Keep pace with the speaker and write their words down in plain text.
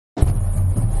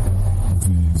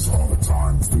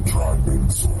the tribe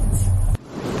and souls.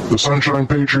 The Sunshine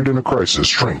Patriot in a crisis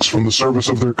shrinks from the service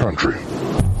of their country.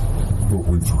 The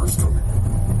winter is coming.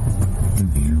 Do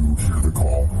you hear the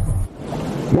call?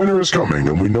 Winter is coming,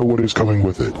 and we know what is coming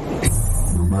with it.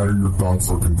 No matter your thoughts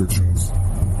or convictions,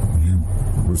 you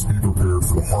must be prepared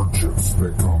for the hardships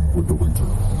that come with the winter.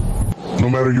 No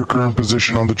matter your current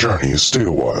position on the journey, stay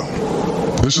a while.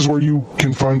 This is where you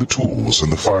can find the tools and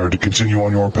the fire to continue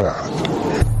on your path.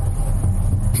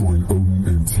 Join Odin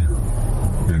and Tyr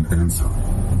and answer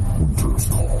Winter's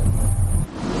call.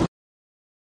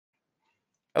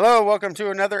 Hello, welcome to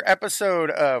another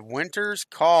episode of Winter's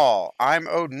Call. I'm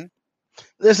Odin.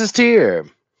 This is Tyr.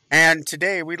 And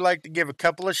today we'd like to give a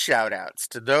couple of shout outs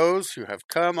to those who have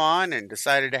come on and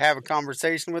decided to have a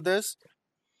conversation with us.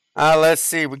 Let's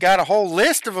see, we got a whole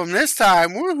list of them this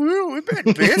time. Woohoo, we've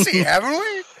been busy, haven't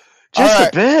we?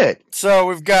 Just a bit. So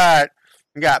we've got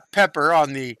Pepper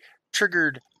on the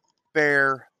Triggered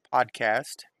Bear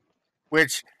podcast,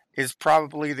 which is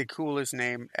probably the coolest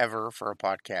name ever for a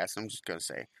podcast, I'm just going to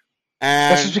say.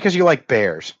 And That's just because you like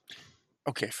bears.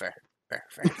 okay, fair.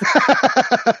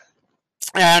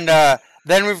 And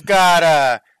then we've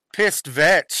got Pissed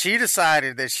Vet. She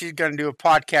decided that she's going to do a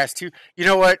podcast too. You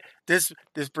know what? This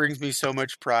brings me so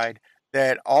much pride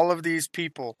that all of these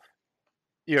people,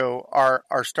 you know, are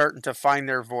starting to find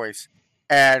their voice,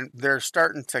 and they're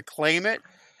starting to claim it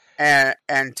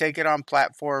and take it on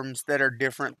platforms that are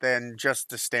different than just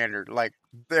the standard. Like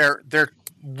they're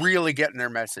really getting their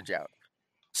message out.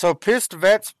 So Pissed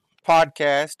Vet's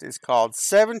podcast is called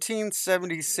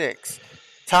 1776.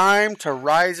 Time to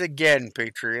Rise Again,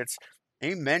 Patriots.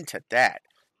 Amen to that.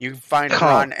 You can find her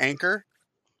on Anchor.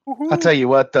 Woo-hoo. I'll tell you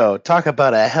what, though. Talk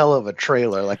about a hell of a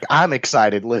trailer. Like, I'm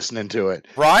excited listening to it.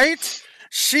 Right?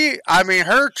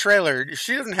 Her trailer,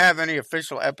 she doesn't have any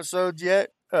official episodes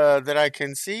yet that I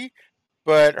can see,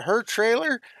 but her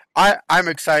trailer, I'm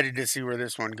excited to see where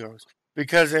this one goes.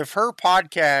 Because if her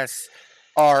podcasts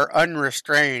are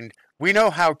unrestrained, we know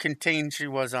how contained she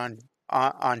was on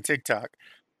TikTok.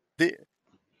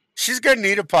 She's going to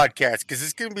need a podcast because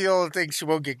it's going to be the only thing she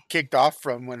won't get kicked off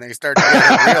from when they start to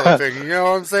get a real thing. You know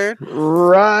what I'm saying?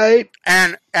 Right.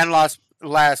 And last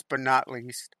but not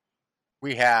least,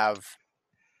 we have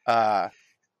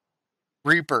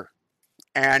Reaper.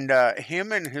 And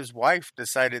him and his wife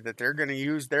decided that they're going to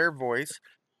use their voice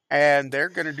and they're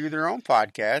going to do their own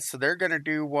podcast. So they're going to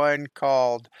do one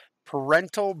called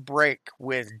Parental Break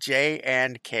with J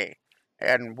and K.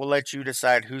 And we'll let you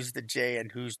decide who's the J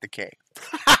and who's the K.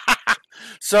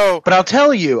 But I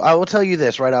will tell you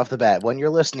this right off the bat. When you're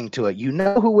listening to it, you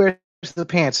know who wears the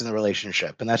pants in the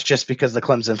relationship, and that's just because the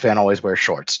Clemson fan always wears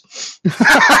shorts.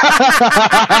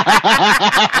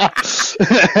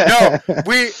 No,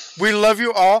 we love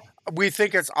you all. We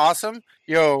think it's awesome.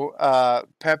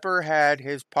 Pepper had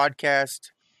his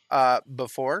podcast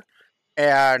before,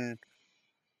 and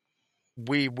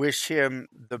we wish him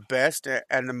the best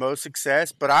and the most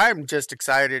success, but I'm just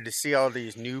excited to see all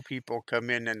these new people come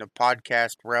in the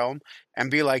podcast realm and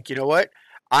be like, you know what?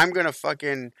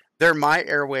 They're my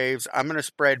airwaves. I'm going to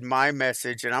spread my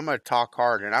message and I'm going to talk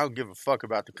hard and I don't give a fuck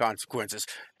about the consequences.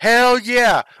 Hell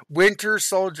yeah. Winter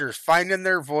soldiers finding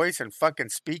their voice and fucking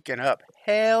speaking up.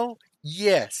 Hell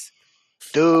yes.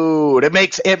 Dude, it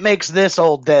makes this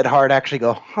old dead heart actually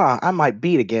go, I might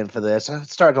beat again for this. I'm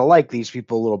starting to like these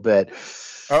people a little bit.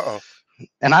 Uh-oh.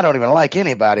 And I don't even like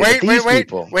anybody but these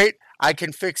people. Wait, I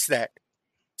can fix that.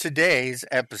 Today's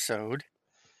episode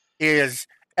is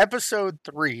episode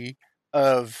 3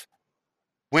 of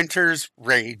Winter's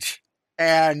Rage.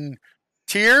 And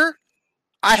Tyr,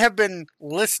 I have been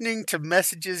listening to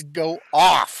messages go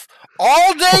off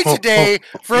all day today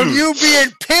from you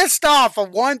being pissed off of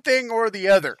one thing or the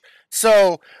other.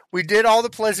 So we did all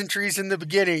the pleasantries in the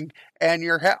beginning, and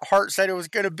your heart said it was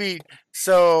going to beat.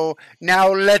 So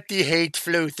now let the hate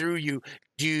flow through you.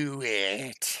 Do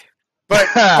it. But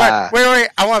wait,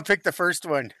 I want to pick the first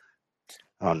one.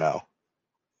 Oh, no.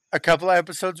 A couple of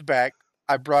episodes back,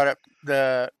 I brought up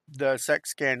the sex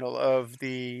scandal of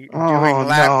the doing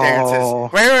lap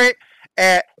dances. Wait.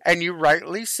 And you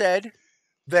rightly said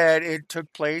that it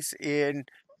took place there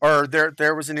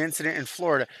was an incident in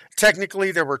Florida.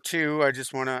 Technically, there were 2. I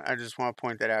just want to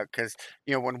point that out because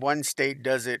when one state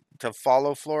does it to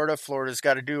follow Florida, Florida's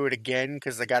got to do it again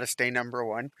because they got to stay number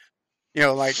 1.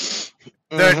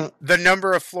 The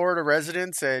number of Florida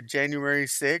residents at January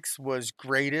 6th was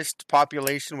greatest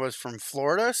population was from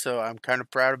Florida, so I'm kind of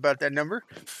proud about that number.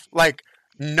 Like,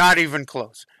 not even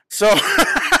close. So,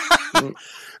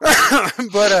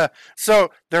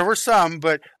 so there were some,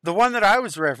 but the one that I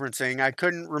was referencing, I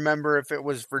couldn't remember if it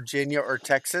was Virginia or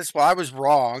Texas. Well, I was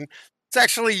wrong. It's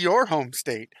actually your home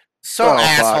state. So,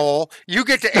 asshole, fuck. You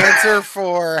get to answer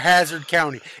for Hazard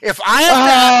County. If I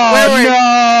have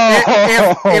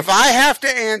if I have to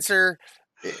answer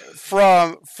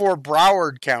for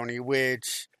Broward County,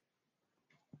 which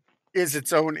is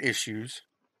its own issues,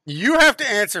 you have to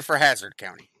answer for Hazard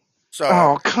County.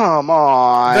 So, come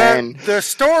on. The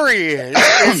story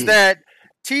is that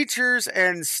teachers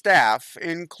and staff,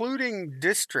 including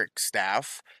district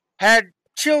staff, had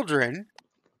children.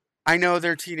 I know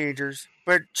they're teenagers,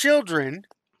 but children,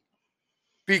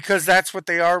 because that's what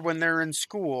they are when they're in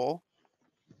school,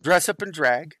 dress up in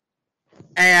drag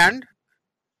and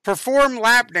perform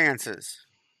lap dances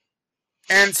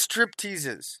and strip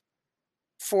teases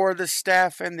for the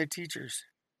staff and the teachers.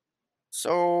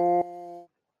 So,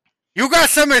 you got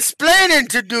some explaining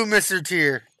to do, Mr.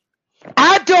 Tier.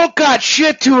 I don't got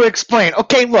shit to explain.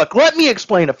 Okay, look, let me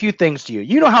explain a few things to you.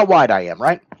 You know how wide I am,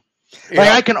 right? Yeah.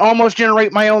 Like, I can almost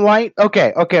generate my own light?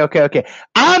 Okay.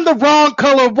 I'm the wrong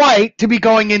color white to be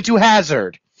going into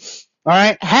Hazard. All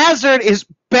right? Hazard is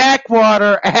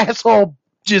backwater, asshole,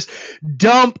 just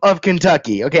dump of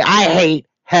Kentucky. Okay, I hate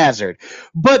Hazard.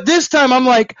 But this time I'm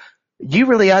like, you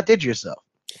really outdid yourself.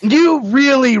 You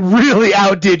really, really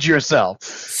outdid yourself.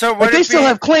 So like they still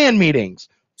have clan meetings.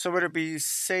 So would it be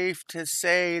safe to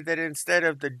say that instead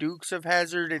of the Dukes of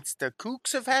Hazard, it's the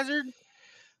Kooks of Hazard?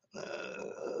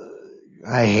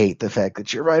 I hate the fact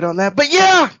that you're right on that, but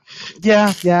yeah.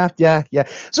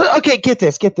 So, okay, get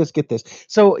this.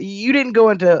 So you didn't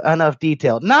go into enough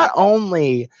detail. Not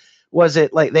only was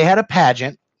it like they had a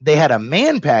pageant, they had a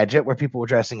man pageant where people were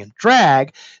dressing in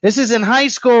drag. This is in high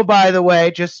school, by the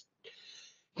way, just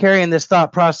carrying this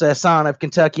thought process on if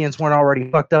Kentuckians weren't already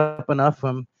fucked up enough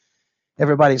from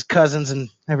everybody's cousins and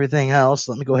everything else.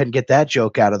 Let me go ahead and get that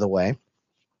joke out of the way.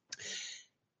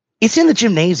 It's in the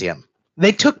gymnasium.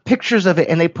 They took pictures of it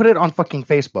and they put it on fucking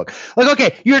Facebook. Like,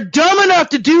 okay, you're dumb enough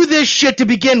to do this shit to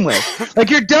begin with. Like,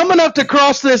 you're dumb enough to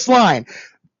cross this line.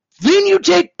 Then you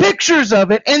take pictures of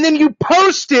it and then you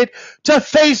post it to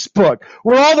Facebook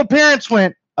where all the parents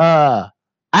went, I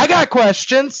got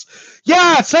questions.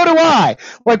 Yeah, so do I.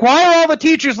 Like, why are all the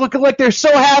teachers looking like they're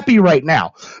so happy right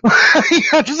now?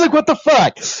 Just like, what the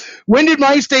fuck? When did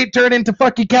my state turn into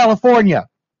fucking California?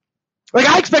 Like,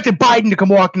 I expected Biden to come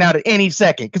walking out at any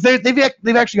second because they've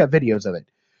actually got videos of it.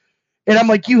 And I'm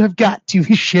like, you have got to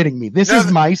be shitting me. This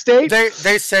is my state?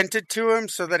 They sent it to him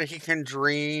so that he can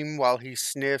dream while he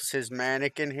sniffs his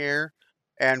mannequin hair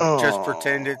and just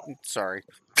pretend it. Sorry.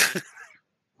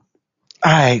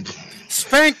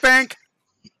 Spank bank.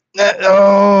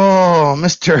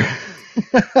 Mr.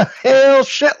 Hail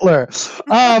Shitler.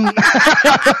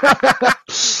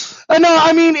 No,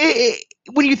 I mean,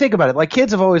 when you think about it, like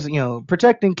kids have always,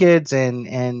 protecting kids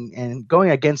and going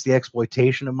against the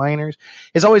exploitation of minors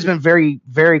has always been very,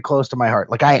 very close to my heart.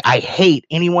 Like I hate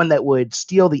anyone that would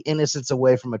steal the innocence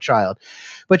away from a child.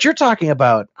 But you're talking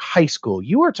about high school.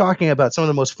 You are talking about some of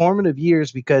the most formative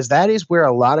years because that is where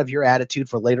a lot of your attitude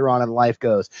for later on in life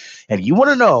goes. And you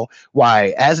want to know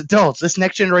why, as adults, this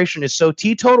next generation is so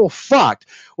teetotal fucked.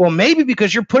 Well, maybe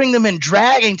because you're putting them in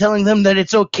drag and telling them that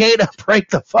it's okay to break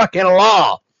the fucking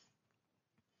law.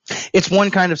 It's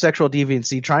one kind of sexual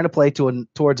deviancy trying to play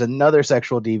towards another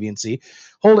sexual deviancy,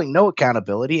 holding no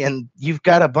accountability, and you've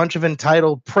got a bunch of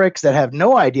entitled pricks that have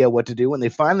no idea what to do when they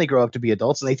finally grow up to be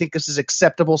adults, and they think this is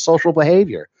acceptable social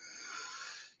behavior.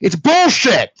 It's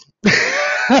bullshit!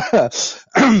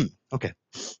 Okay.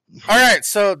 All right,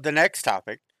 so the next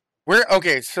topic.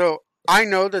 So I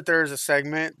know that there's a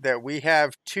segment that we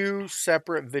have 2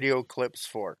 separate video clips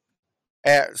for.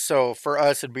 So for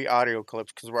us, it'd be audio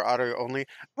clips because we're audio only. I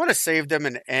want to save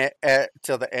them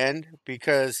till the end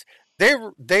because they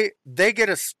get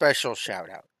a special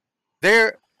shout out.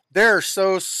 They're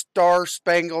so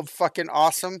star-spangled fucking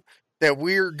awesome that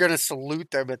we're gonna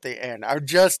salute them at the end. I'm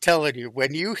just telling you,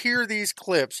 when you hear these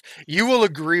clips, you will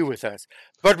agree with us.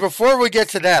 But before we get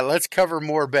to that, let's cover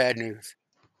more bad news.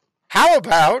 How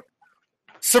about?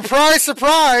 Surprise,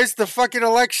 surprise, the fucking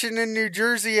election in New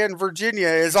Jersey and Virginia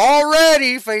is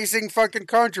already facing fucking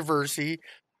controversy.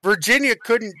 Virginia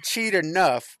couldn't cheat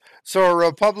enough, so a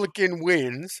Republican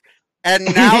wins, and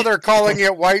now they're calling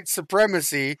it white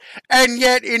supremacy. And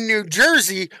yet in New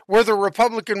Jersey, where the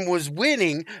Republican was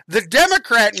winning, the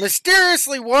Democrat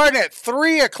mysteriously won at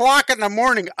 3 o'clock in the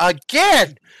morning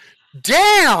again.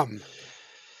 Damn!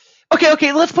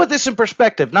 Okay, let's put this in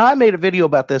perspective. Now, I made a video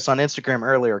about this on Instagram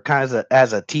earlier, kind of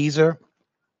as a teaser.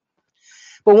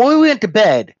 But when we went to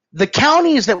bed, the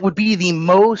counties that would be the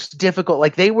most difficult,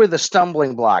 like they were the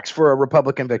stumbling blocks for a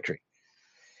Republican victory.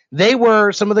 They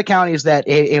were some of the counties that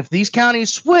if these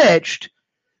counties switched,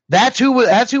 that's who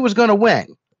was going to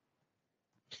win.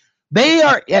 They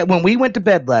are, when we went to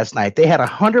bed last night, they had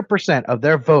 100% of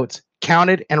their votes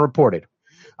counted and reported.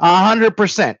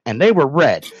 100%. And they were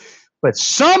red. But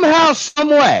somehow, some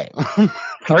way,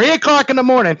 3 o'clock in the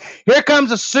morning, here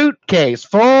comes a suitcase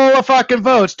full of fucking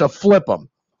votes to flip them.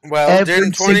 Well,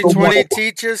 didn't 2020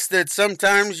 teach us that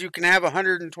sometimes you can have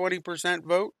 120%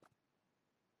 vote?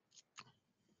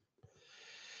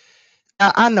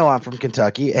 I know I'm from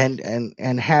Kentucky,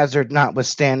 and Hazard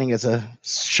notwithstanding is a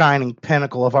shining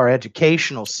pinnacle of our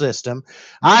educational system.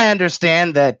 I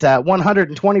understand that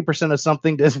 120% of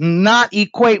something does not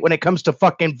equate when it comes to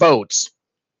fucking votes.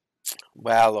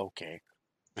 Well, okay.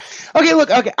 Okay, look,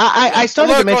 okay, I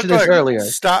started to mention this earlier.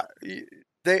 Stop.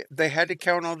 They had to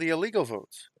count all the illegal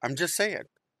votes. I'm just saying.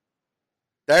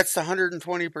 That's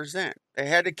 120%. They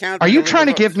had to count. Are you trying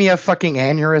to give me a fucking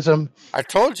aneurysm? I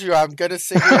told you I'm gonna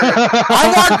sit here.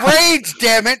 I want rage,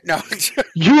 damn it! No.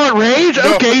 You want rage?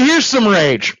 No. Okay, here's some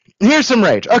rage.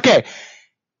 Okay,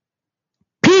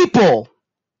 people,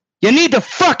 you need to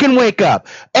fucking wake up.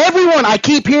 Everyone, I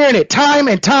keep hearing it time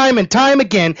and time and time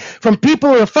again from people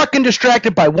who are fucking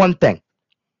distracted by one thing.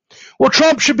 Well,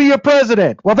 Trump should be your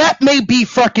president. Well, that may be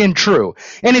fucking true.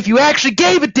 And if you actually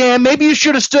gave a damn, maybe you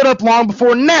should have stood up long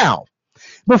before now.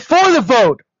 Before the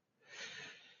vote,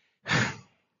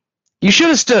 you should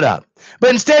have stood up.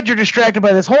 But instead, you're distracted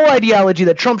by this whole ideology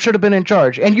that Trump should have been in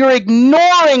charge. And you're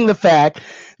ignoring the fact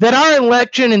that our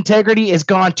election integrity has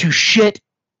gone to shit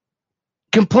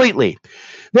completely.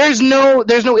 There's no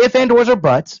ifs, and, ors, or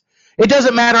buts. It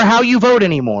doesn't matter how you vote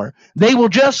anymore. They will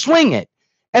just swing it.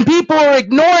 And people are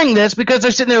ignoring this because they're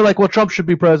sitting there like, well, Trump should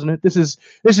be president. This is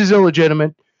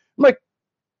illegitimate. I'm like,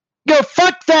 yo,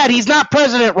 fuck that. He's not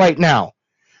president right now.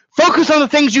 Focus on the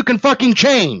things you can fucking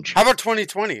change. How about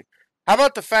 2020? How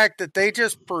about the fact that they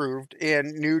just proved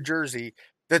in New Jersey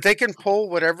that they can pull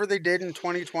whatever they did in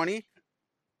 2020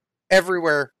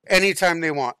 everywhere, anytime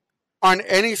they want, on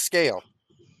any scale.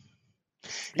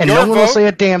 And no one will say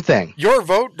a damn thing. Your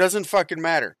vote doesn't fucking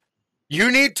matter. You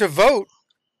need to vote.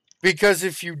 Because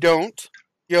if you don't,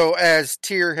 as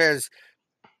Tyr has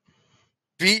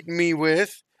beaten me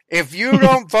with, if you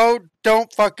don't vote,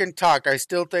 don't fucking talk. I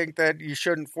still think that you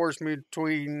shouldn't force me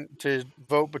to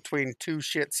vote between two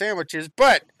shit sandwiches,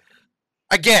 but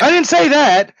again. I didn't say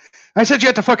that. I said you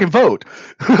have to fucking vote.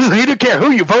 You don't care who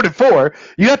you voted for.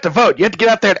 You have to vote. You have to get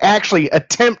out there and actually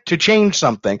attempt to change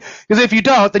something. Because if you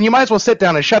don't, then you might as well sit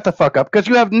down and shut the fuck up because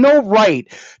you have no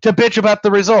right to bitch about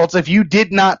the results if you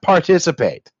did not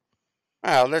participate.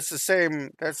 Well, that's the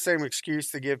same excuse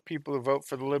to give people who vote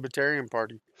for the Libertarian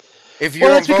Party. If you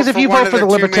don't vote for the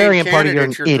Libertarian Party, you're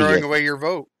an idiot. Throwing away your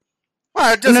vote.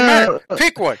 Well, it doesn't matter.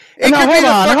 Pick one. Hold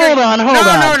on. No.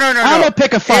 I'm gonna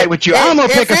pick a fight with you. I'm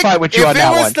gonna pick a fight with you on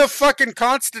that one. If it was the fucking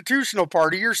Constitutional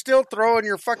Party, you're still throwing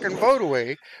your fucking vote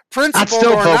away. Principled I'd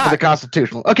still or vote not. for the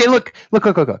Constitutional. Okay, look.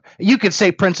 You could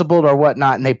say principled or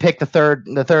whatnot, and they picked the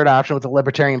third option with the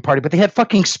Libertarian Party, but they had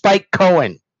fucking Spike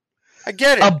Cohen. I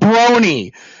get it. A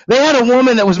brony. They had a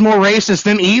woman that was more racist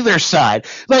than either side.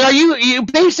 Like, are you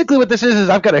basically what this is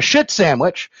I've got a shit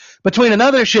sandwich between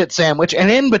another shit sandwich, and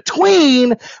in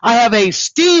between I have a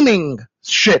steaming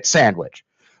shit sandwich.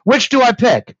 Which do I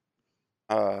pick?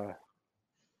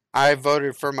 I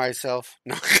voted for myself.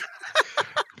 No.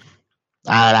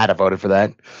 I'd have voted for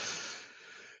that.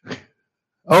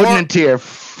 Odin and Tyr,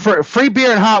 free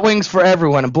beer and hot wings for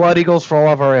everyone, and Blood Eagles for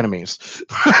all of our enemies.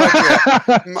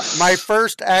 My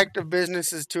first act of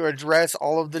business is to address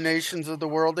all of the nations of the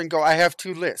world and go, I have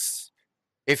 2 lists.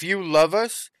 If you love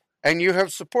us and you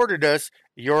have supported us,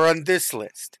 you're on this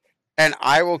list. And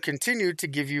I will continue to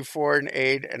give you foreign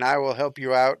aid, and I will help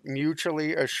you out,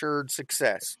 mutually assured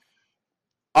success.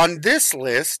 On this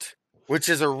list, which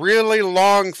is a really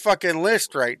long fucking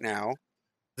list right now,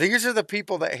 these are the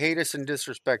people that hate us and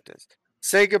disrespect us.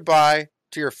 Say goodbye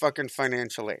to your fucking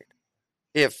financial aid.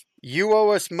 If you owe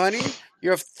us money, you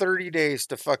have 30 days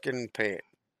to fucking pay it.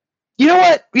 You know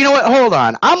what? Hold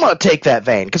on. I'm going to take that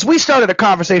vein because we started a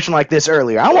conversation like this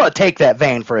earlier. I want to take that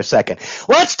vein for a second.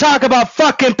 Let's talk about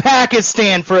fucking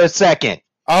Pakistan for a second.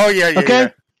 Oh, yeah. Okay? Yeah.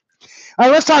 All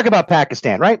right, let's talk about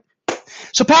Pakistan, right?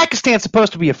 So Pakistan's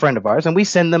supposed to be a friend of ours, and we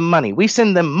send them money. We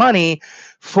send them money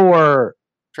for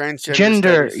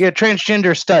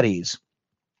transgender studies.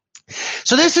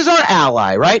 So this is our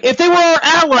ally, right? If they were our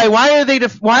ally,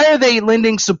 why are they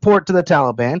lending support to the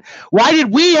Taliban? Why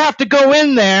did we have to go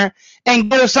in there and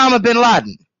get Osama bin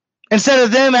Laden instead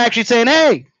of them actually saying,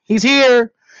 "Hey, he's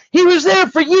here. He was there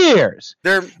for years."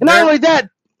 Not only that,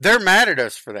 they're mad at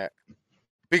us for that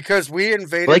because we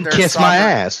invaded their kiss my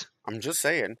ass. I'm just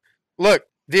saying. Look,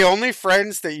 the only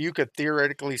friends that you could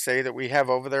theoretically say that we have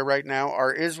over there right now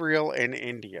are Israel and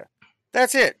India.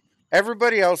 That's it.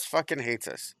 Everybody else fucking hates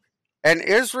us. And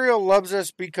Israel loves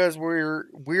us because we're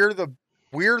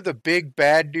the big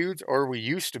bad dudes, or we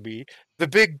used to be the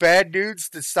big bad dudes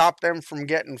to stop them from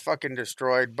getting fucking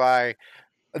destroyed by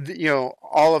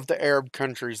all of the Arab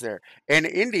countries there. And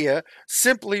India,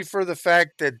 simply for the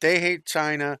fact that they hate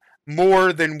China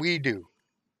more than we do.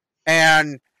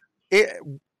 And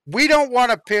we don't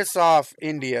want to piss off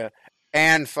India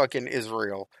and fucking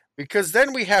Israel, because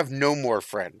then we have no more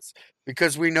friends.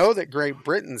 Because we know that Great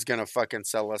Britain's going to fucking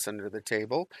sell us under the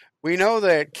table. We know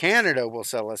that Canada will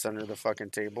sell us under the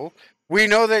fucking table. We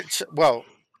know that,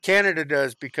 Canada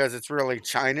does because it's really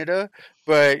China,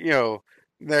 but,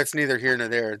 that's neither here nor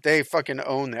there. They fucking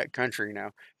own that country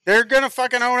now. They're going to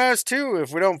fucking own us too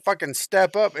if we don't fucking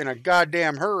step up in a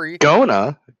goddamn hurry.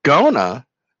 Gonna? Hell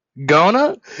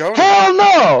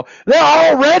no! They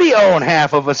already own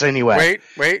half of us anyway.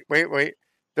 Wait.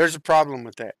 There's a problem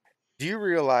with that. Do you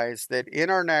realize that in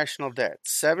our national debt,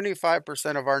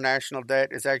 75% of our national debt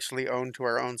is actually owned to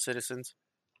our own citizens?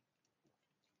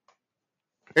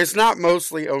 It's not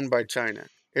mostly owned by China.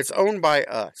 It's owned by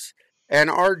us.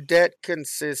 And our debt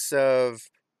consists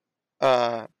of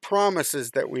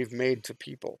promises that we've made to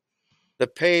people. The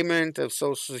payment of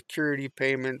Social Security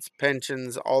payments,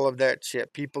 pensions, all of that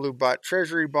shit. People who bought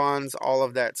treasury bonds, all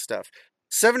of that stuff.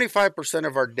 75%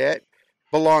 of our debt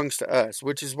belongs to us,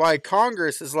 which is why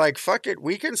Congress is like, fuck it,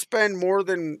 we can spend more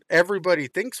than everybody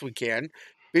thinks we can,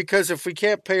 because if we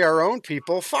can't pay our own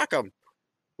people, fuck them.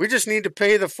 We just need to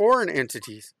pay the foreign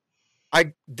entities.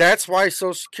 That's why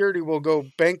Social Security will go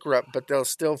bankrupt, but they'll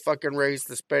still fucking raise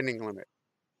the spending limit.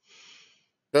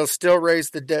 They'll still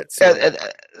raise the debt ceiling.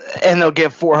 And they'll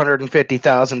give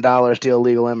 $450,000 to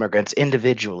illegal immigrants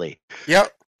individually.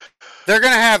 Yep. They're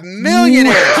going to have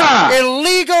millionaires.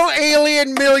 Illegal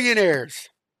alien millionaires.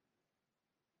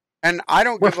 And I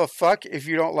don't give a fuck if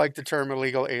you don't like the term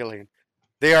illegal alien.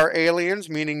 They are aliens,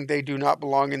 meaning they do not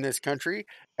belong in this country,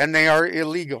 and they are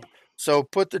illegal. So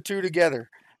put the two together.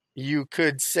 You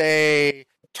could say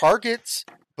targets,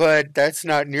 but that's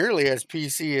not nearly as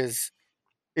PC as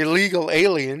illegal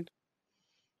alien.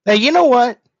 Hey, you know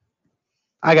what?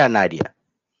 I got an idea.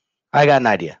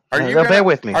 Bear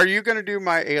with me. Are you going to do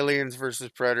my Aliens versus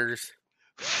Predators?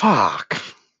 Fuck.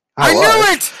 I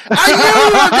knew it! I knew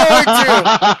you were going to!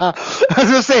 I was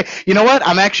going to say, you know what?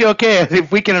 I'm actually okay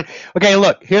if we can. Okay,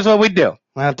 look, here's what we do.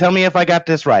 Tell me if I got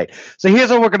this right. So here's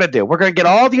what we're going to do. We're going to get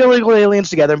all the illegal aliens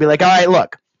together and be like, all right,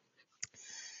 look.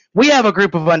 We have a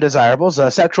group of undesirables,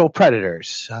 sexual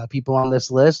predators, people on this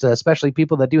list, especially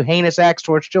people that do heinous acts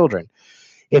towards children.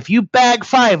 If you bag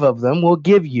 5 of them, we'll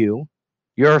give you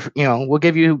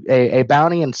a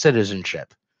bounty and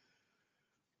citizenship.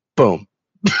 Boom.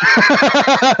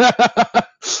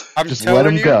 Just let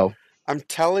them go. I'm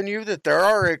telling you that there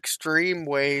are extreme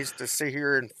ways to sit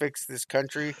here and fix this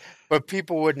country, but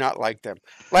people would not like them.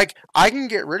 Like, I can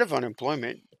get rid of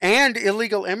unemployment and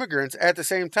illegal immigrants at the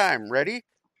same time. Ready?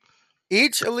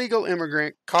 Each illegal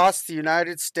immigrant costs the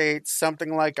United States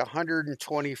something like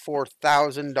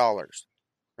 $124,000,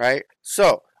 right?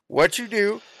 So what you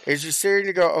do is you sit here and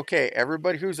you go, okay,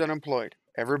 everybody who's unemployed,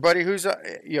 I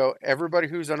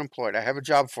have a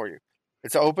job for you.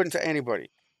 It's open to anybody.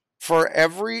 For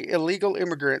every illegal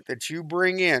immigrant that you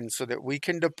bring in so that we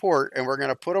can deport, and we're going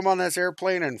to put them on this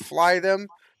airplane and fly them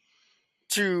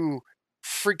to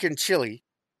freaking Chile,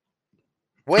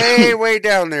 way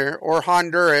down there, or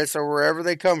Honduras, or wherever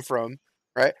they come from,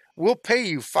 right? We'll pay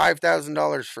you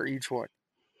 $5,000 for each one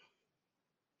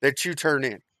that you turn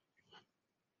in.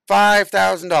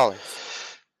 $5,000.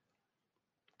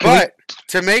 But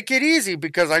to make it easy,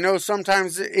 because I know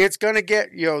sometimes it's going to get,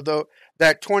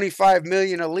 that 25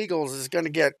 million illegals is going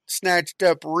to get snatched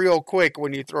up real quick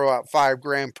when you throw out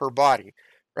 $5,000 per body,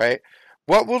 right?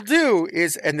 What we'll do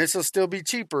is, and this will still be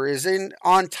cheaper, is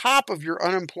on top of your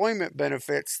unemployment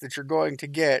benefits that you're going to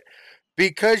get,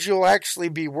 because you'll actually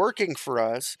be working for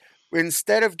us,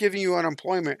 instead of giving you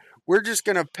unemployment, we're just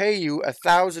going to pay you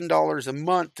 $1,000 a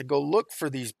month to go look for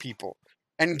these people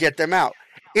and get them out.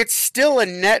 It's still a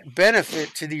net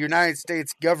benefit to the United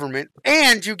States government,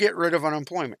 and you get rid of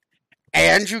unemployment,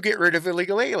 and you get rid of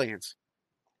illegal aliens.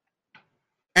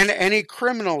 And any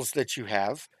criminals that you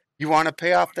have, you want to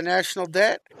pay off the national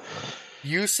debt?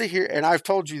 You sit here, and I've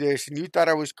told you this, and you thought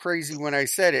I was crazy when I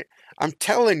said it. I'm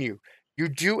telling you, you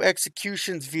do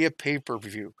executions via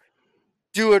pay-per-view.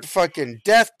 Do it fucking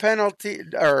death penalty,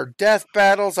 or death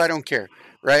battles, I don't care,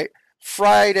 right?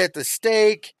 Fried at the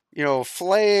stake,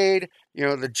 flayed,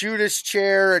 the Judas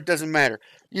chair, it doesn't matter.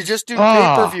 You just do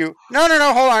pay-per-view.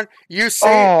 No, hold on. You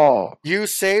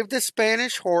save the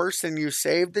Spanish horse, and you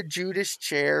save the Judas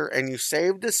chair, and you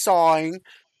save the sawing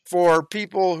for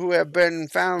people who have been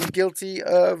found guilty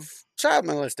of child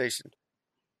molestation.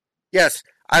 Yes,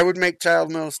 I would make child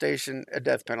molestation a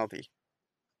death penalty.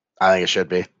 I think it should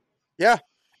be. Yeah,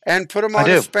 and put them I on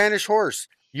a do. Spanish horse.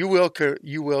 You will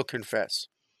confess.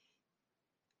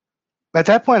 At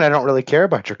that point, I don't really care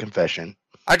about your confession.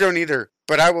 I don't either,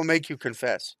 but I will make you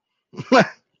confess.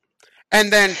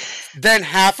 And then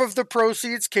half of the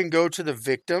proceeds can go to the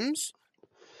victims'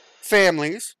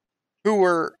 families who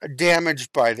were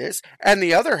damaged by this, and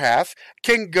the other half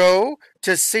can go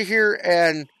to Sihir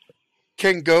and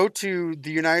can go to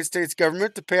the United States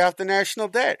government to pay off the national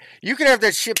debt. You could have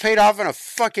that shit paid off in a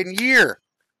fucking year.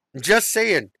 I'm just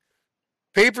saying.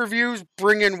 Pay-per-views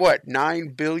bring in what,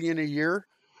 $9 billion a year?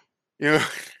 You know,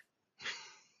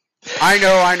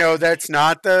 I know. That's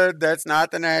not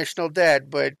the national debt,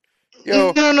 but you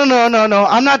know, No.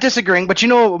 I'm not disagreeing, but you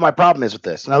know what my problem is with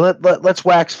this. Now let's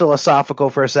wax philosophical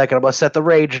for a second. I'm gonna set the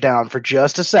rage down for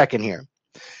just a second here.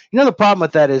 You know the problem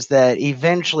with that is that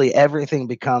eventually everything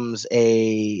becomes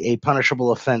a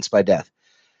punishable offense by death.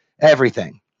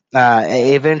 Everything.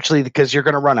 Eventually, because you're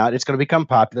going to run out, it's going to become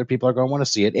popular. People are going to want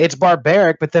to see it. It's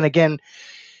barbaric, but then again,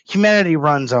 humanity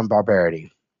runs on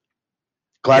barbarity.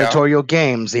 Gladiatorial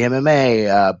games, the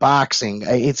MMA, boxing,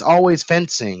 it's always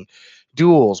fencing,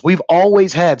 duels. We've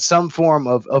always had some form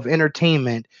of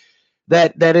entertainment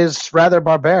that is rather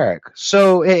barbaric.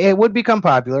 So it would become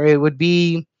popular. It would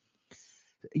be,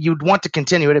 you'd want to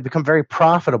continue it. It'd become very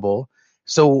profitable.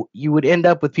 So you would end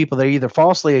up with people that are either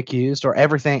falsely accused or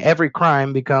every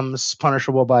crime becomes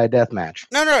punishable by a death match.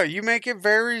 No, you make it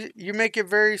very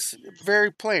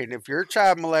very plain. If you're a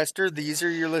child molester, these are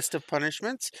your list of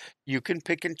punishments. You can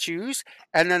pick and choose,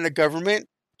 and then the government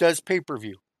does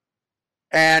pay-per-view.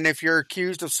 And if you're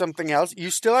accused of something else,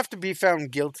 you still have to be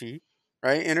found guilty,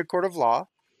 right, in a court of law,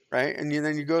 right? And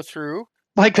then you go through.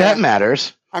 Like that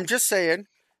matters. I'm just saying.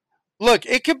 Look,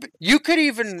 you could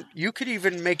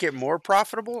even make it more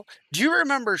profitable. Do you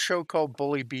remember a show called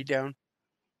Bully Beatdown?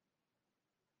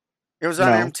 It was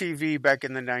on MTV back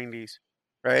in the 90s,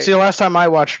 right? See, the last time I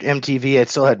watched MTV, it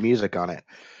still had music on it.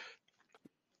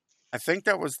 I think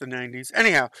that was the 90s.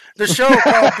 Anyhow, the show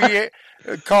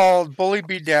called Bully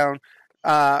Beatdown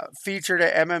featured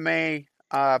an MMA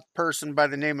person by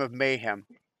the name of Mayhem.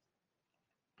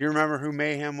 You remember who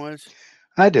Mayhem was?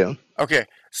 I do. Okay,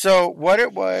 so what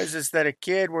it was is that a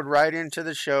kid would write into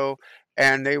the show,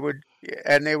 and they would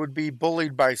be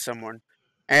bullied by someone,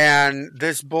 and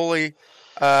this bully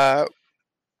they'd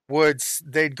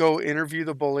go interview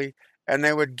the bully, and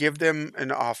they would give them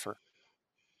an offer,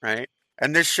 right?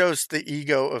 And this shows the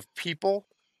ego of people,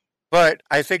 but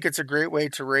I think it's a great way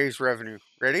to raise revenue.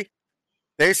 Ready?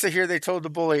 They told the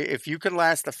bully, if you can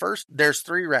last there's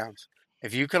 3 rounds.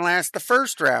 If you can last the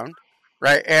first round.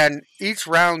 Right, and each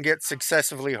round gets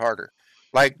successively harder.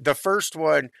 Like the first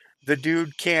one, the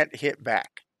dude can't hit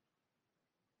back.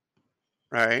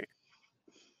 Right?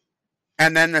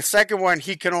 And then the second one,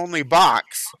 he can only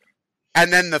box.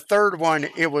 And then the third one,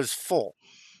 it was full.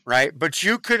 Right? But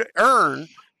you could earn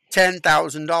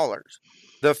 $10,000.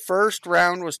 The first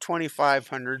round was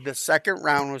 $2,500. The second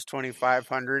round was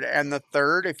 $2,500. And the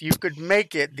third, if you could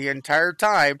make it the entire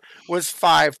time, was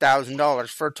 $5,000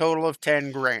 for a total of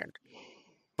 $10,000.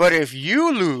 But if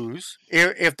you lose,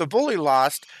 if the bully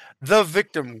lost, the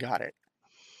victim got it.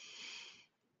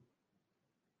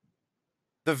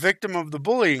 The victim of the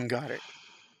bullying got it.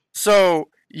 So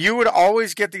you would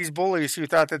always get these bullies who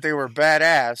thought that they were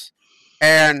badass,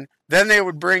 and then they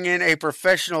would bring in a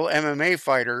professional MMA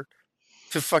fighter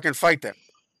to fucking fight them.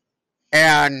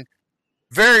 And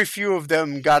very few of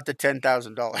them got the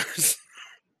 $10,000.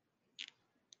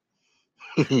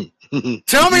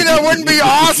 Tell me that wouldn't be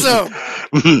awesome.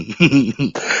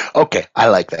 Okay, I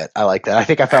like that. I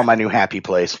think I found my new happy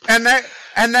place. And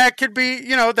that could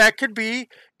be,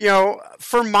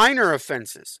 for minor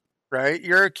offenses, right?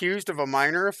 You're accused of a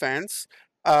minor offense,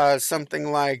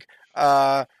 something like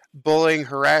bullying,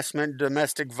 harassment,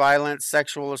 domestic violence,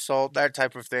 sexual assault, that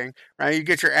type of thing, right? You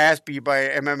get your ass beat by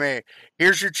MMA.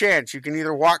 Here's your chance. You can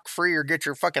either walk free or get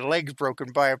your fucking legs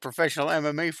broken by a professional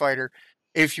MMA fighter.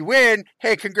 If you win,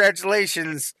 hey,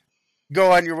 congratulations.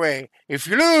 Go on your way. If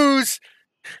you lose,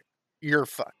 you're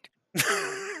fucked.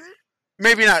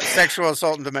 Maybe not sexual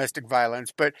assault and domestic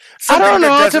violence, but I don't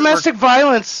know. Domestic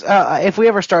violence. If we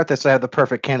ever start this, I have the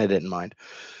perfect candidate in mind.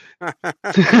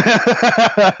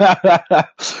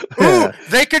 Ooh,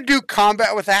 they could do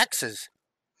combat with axes.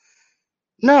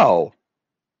 No.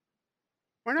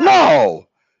 Why not? No.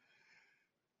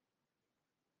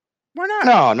 Why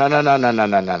not?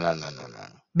 No.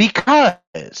 Because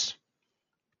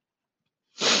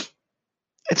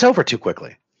it's over too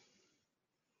quickly.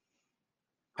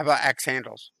 How about axe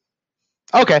handles?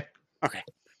 Okay. Okay.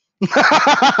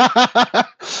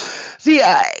 See,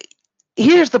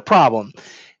 here's the problem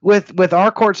with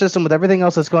our court system, with everything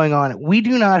else that's going on. We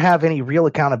do not have any real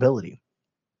accountability.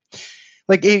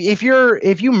 Like if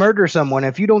you murder someone,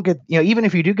 if you don't get, even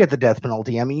if you do get the death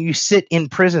penalty, I mean, you sit in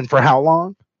prison for how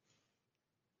long?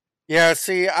 Yeah,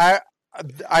 see,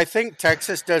 I think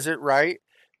Texas does it right,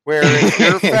 where if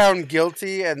you're found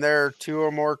guilty and there are 2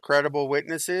 or more credible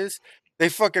witnesses, they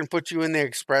fucking put you in the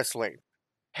express lane.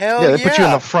 Hell Yeah, they put you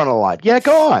in the front of the line. Yeah,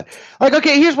 go on. Like,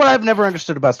 okay, here's what I've never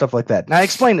understood about stuff like that. Now,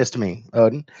 explain this to me,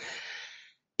 Odin.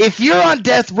 If you're on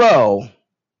death row,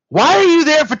 why are you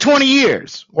there for 20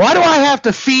 years? Why do I have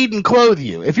to feed and clothe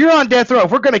you? If you're on death row,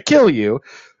 if we're going to kill you,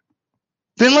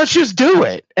 then let's just do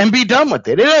it and be done with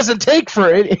it. It doesn't take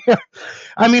for it.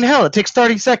 I mean, hell, it takes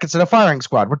 30 seconds in a firing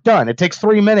squad. We're done. It takes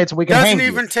 3 minutes. We can hang you.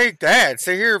 Doesn't even take that.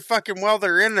 So here, fucking, while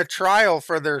they're in the trial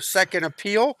for their second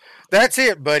appeal, that's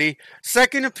it, buddy.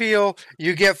 Second appeal,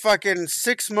 you get fucking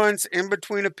 6 months in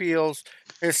between appeals.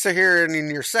 It's here, and in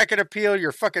your second appeal,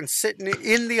 you're fucking sitting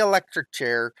in the electric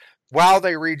chair while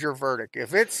they read your verdict.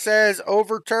 If it says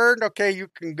overturned, okay, you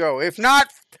can go. If not,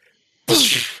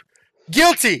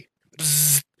 guilty.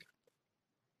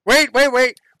 Wait.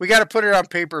 We got to put it on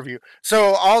pay-per-view.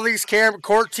 So all these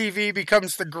court TV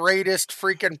becomes the greatest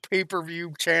freaking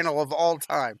pay-per-view channel of all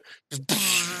time.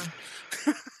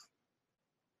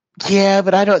 Yeah,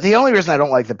 but I don't. The only reason I don't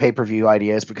like the pay-per-view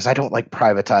idea is because I don't like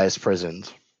privatized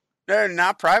prisons. They're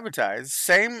not privatized.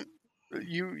 Same.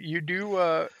 You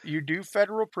do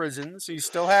federal prisons. You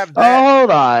still have that. Oh, hold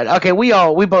on. Okay, we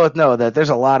both know that there's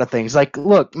a lot of things. Like,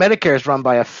 look, Medicare is run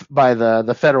by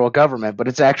the federal government, but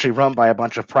it's actually run by a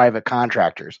bunch of private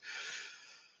contractors.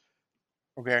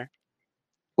 Okay.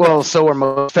 Well, so are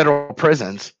most federal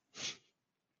prisons.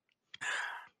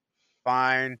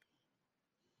 Fine.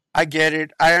 I get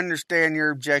it. I understand your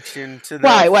objection to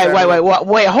that.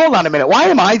 Wait, hold on a minute. Why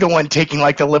am I the one taking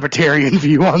like the libertarian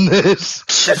view on this?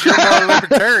 Because you're more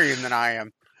libertarian than I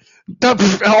am.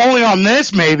 Only on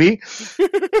this, maybe.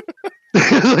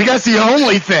 Like, that's the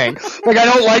only thing. Like, I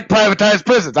don't like privatized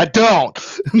prisons. I don't.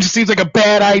 It just seems like a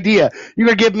bad idea. You're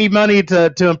going to give me money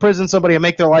to imprison somebody and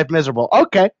make their life miserable.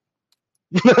 Okay.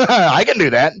 I can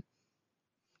do that.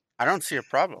 I don't see a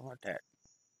problem with that.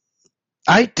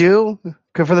 I do.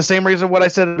 For the same reason what I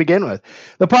said to begin with.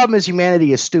 The problem is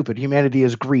humanity is stupid. Humanity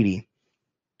is greedy.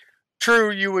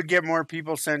 True, you would get more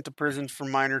people sent to prisons for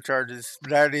minor charges.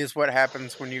 That is what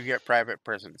happens when you get private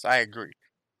prisons. I agree.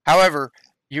 However,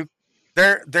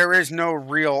 there is no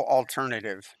real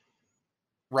alternative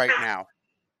right now.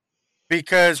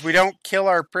 Because we don't kill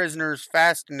our prisoners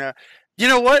fast enough. You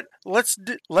know what? Let's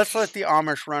let the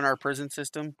Amish run our prison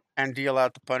system and deal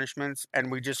out the punishments, and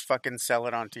we just fucking sell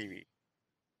it on TV.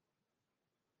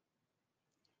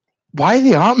 Why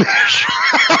the Amish?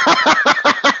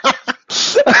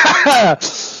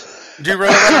 Do you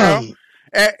really want to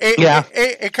know? Yeah.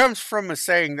 It comes from a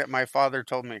saying that my father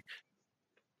told me.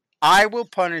 I will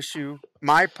punish you.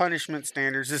 My punishment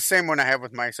standards, the same one I have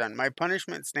with my son. My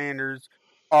punishment standards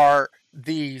are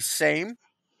the same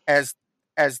as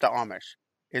the Amish.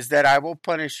 Is that I will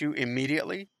punish you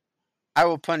immediately. I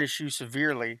will punish you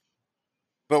severely.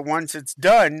 But once it's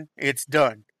done, it's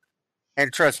done.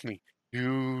 And trust me,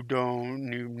 you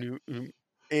don't.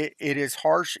 It is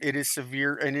harsh, it is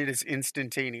severe, and it is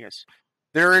instantaneous.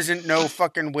 There isn't no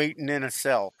fucking waiting in a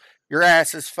cell. Your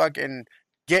ass is fucking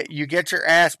you get your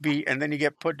ass beat, and then you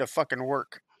get put to fucking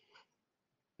work.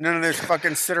 None of this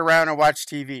fucking sit around and watch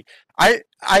TV. I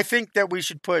think that we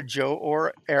should put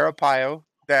Joe Arpaio,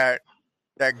 that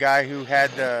guy who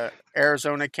had the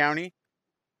Arizona County,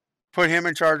 put him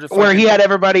in charge of where he had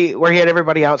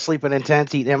everybody out sleeping in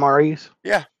tents, eating MREs.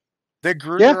 Yeah. They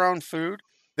grew their own food.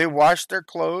 They washed their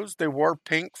clothes. They wore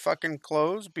pink fucking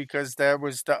clothes because that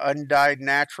was the undyed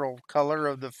natural color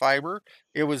of the fiber.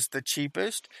 It was the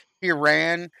cheapest. He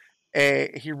ran a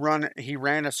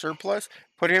surplus.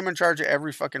 Put him in charge of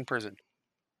every fucking prison.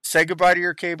 Say goodbye to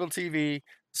your cable TV.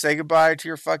 Say goodbye to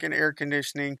your fucking air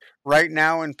conditioning. Right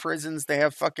now in prisons they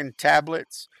have fucking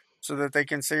tablets so that they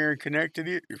can sit here and connect to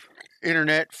the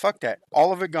internet. Fuck that.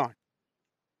 All of it gone.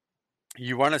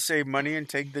 You want to save money and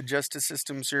take the justice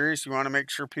system serious? You want to make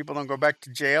sure people don't go back to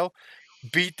jail?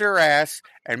 Beat their ass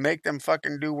and make them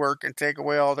fucking do work and take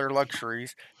away all their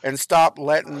luxuries and stop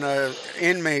letting the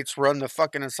inmates run the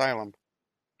fucking asylum.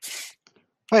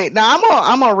 Wait, now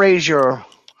I'm gonna raise your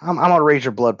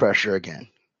blood pressure again.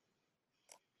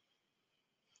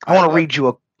 I want to read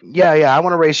you I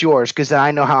want to raise yours because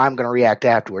I know how I'm going to react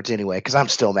afterwards anyway because I'm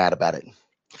still mad about it.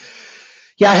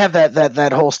 Yeah, I have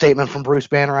that whole statement from Bruce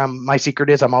Banner. My secret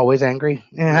is I'm always angry.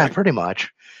 Yeah, Right. pretty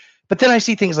much. But then I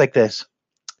see things like this.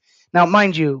 Now,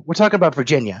 mind you, we're talking about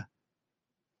Virginia,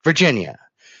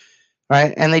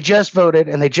 right? And they just voted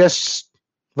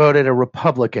a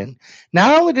Republican.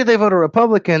 Not only did they vote a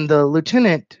Republican, the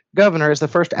lieutenant governor is the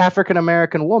first African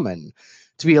American woman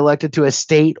to be elected to a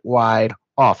statewide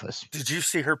office. Did you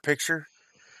see her picture?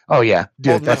 Oh yeah,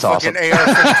 dude, Holding that's the awesome. fucking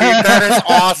AR-15. That is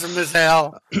awesome as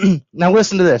hell. Now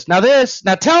listen to this. Now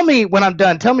tell me when I'm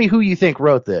done. Tell me who you think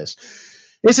wrote this.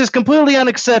 This is completely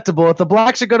unacceptable. If the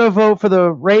blacks are going to vote for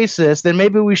the racist, then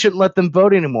maybe we shouldn't let them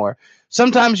vote anymore.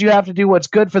 Sometimes you have to do what's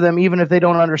good for them, even if they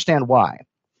don't understand why.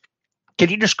 Can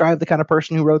you describe the kind of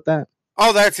person who wrote that?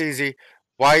 Oh, that's easy.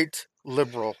 White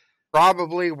liberal.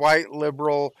 Probably white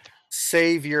liberal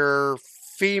savior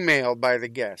female by the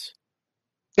guess.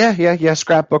 Yeah.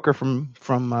 Scrapbooker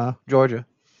from Georgia.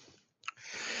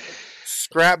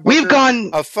 Scrapbooker? We've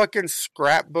gone a fucking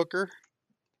scrapbooker?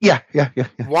 Yeah.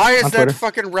 Why is On that Twitter.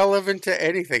 fucking relevant to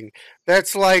anything?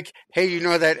 That's like, hey, you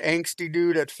know that angsty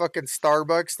dude at fucking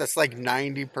Starbucks? That's like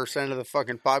 90% of the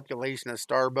fucking population of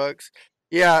Starbucks.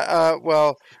 Yeah,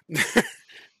 well,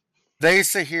 they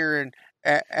sit here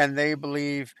and they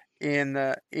believe in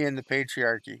the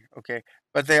patriarchy, okay?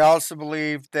 But they also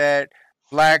believe that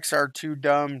blacks are too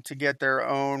dumb to get their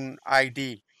own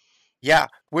ID. Yeah,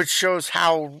 which shows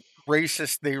how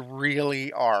racist they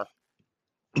really are.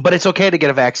 But it's okay to get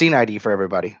a vaccine ID for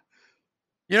everybody.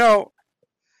 You know.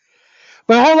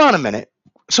 But hold on a minute.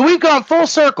 So we've gone full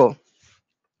circle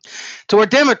to where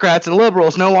Democrats and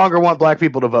liberals no longer want black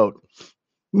people to vote.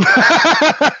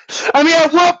 I mean,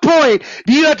 at what point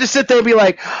do you have to sit there and be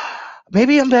like,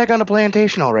 maybe I'm back on a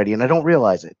plantation already and I don't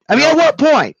realize it? I mean, at what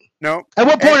point? No. At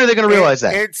what point are they going to realize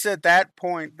that? It's at that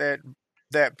point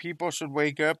that people should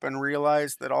wake up and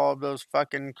realize that all of those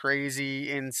fucking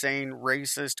crazy, insane,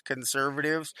 racist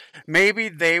conservatives, maybe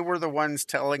they were the ones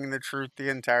telling the truth the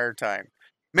entire time.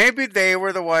 Maybe they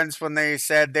were the ones when they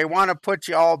said they want to put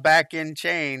you all back in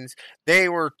chains. They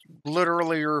were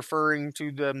literally referring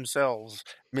to themselves,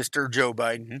 Mr. Joe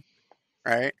Biden,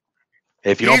 right?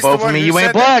 If you don't vote for me, you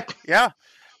ain't black. Yeah.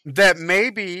 That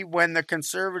maybe when the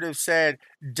conservatives said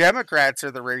Democrats are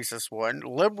the racist one,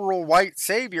 liberal white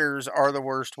saviors are the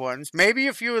worst ones, maybe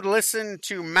if you would listen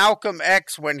to Malcolm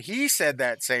X when he said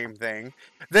that same thing,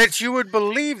 that you would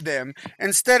believe them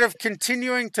instead of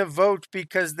continuing to vote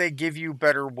because they give you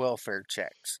better welfare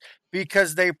checks,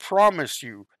 because they promise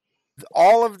you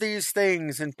all of these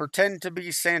things and pretend to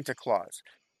be Santa Claus.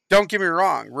 Don't get me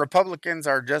wrong, Republicans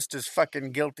are just as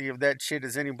fucking guilty of that shit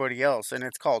as anybody else, and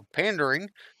it's called pandering,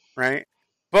 right?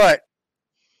 But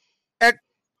at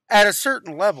a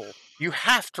certain level, you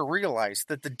have to realize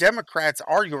that the Democrats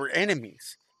are your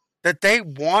enemies, that they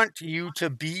want you to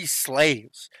be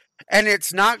slaves. And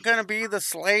it's not going to be the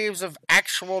slaves of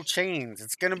actual chains.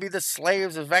 It's going to be the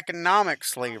slaves of economic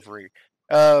slavery,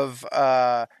 of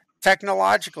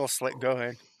technological slavery. Go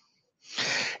ahead.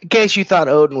 In case you thought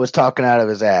Odin was talking out of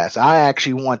his ass, I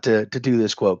actually want to do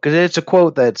this quote because it's a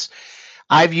quote that's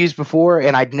I've used before,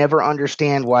 and I'd never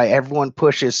understand why everyone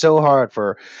pushes so hard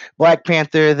for Black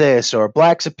Panther this or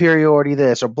Black superiority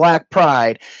this or Black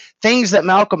pride, things that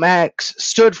Malcolm X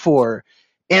stood for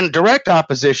in direct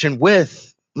opposition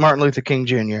with Martin Luther King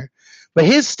Jr. But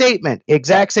his statement,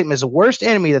 exact statement, is the worst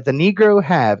enemy that the Negro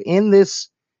have in this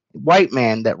white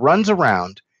man that runs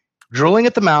around drooling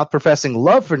at the mouth, professing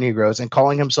love for Negroes, and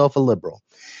calling himself a liberal.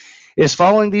 It is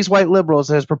following these white liberals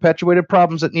that has perpetuated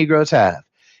problems that Negroes have.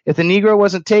 If the Negro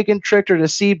wasn't taken, tricked, or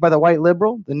deceived by the white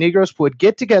liberal, the Negroes would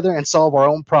get together and solve our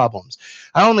own problems.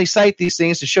 I only cite these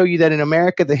things to show you that in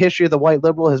America, the history of the white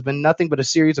liberal has been nothing but a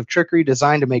series of trickery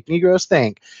designed to make Negroes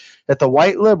think that the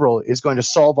white liberal is going to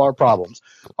solve our problems.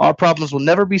 Our problems will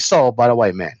never be solved by the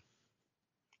white man.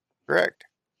 Correct.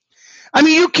 I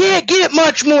mean, you can't get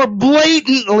much more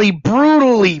blatantly,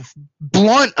 brutally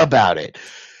blunt about it.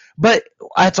 But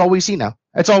that's all we see now.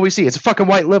 That's all we see. It's fucking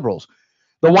white liberals.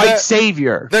 The white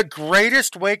savior. The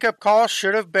greatest wake-up call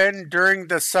should have been during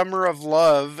the Summer of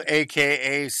Love,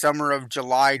 a.k.a. Summer of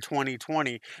July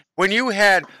 2020, when you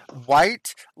had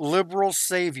white liberal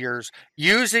saviors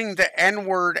using the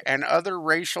N-word and other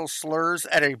racial slurs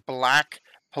at a black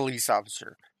police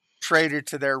officer, traded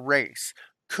to their race.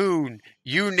 Coon,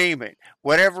 you name it,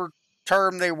 whatever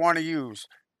term they want to use.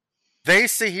 They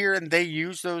sit here and they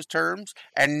use those terms,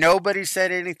 and nobody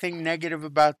said anything negative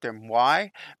about them.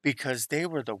 Why? Because they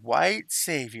were the white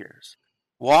saviors.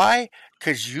 Why?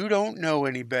 Because you don't know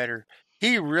any better.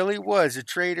 He really was a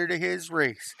traitor to his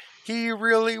race. He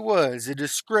really was a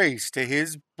disgrace to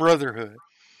his brotherhood.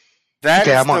 That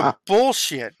is the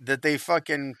bullshit that they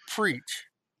fucking preach.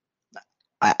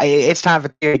 it's time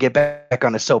for you to get back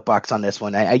on the soapbox on this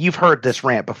one. You've heard this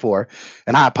rant before,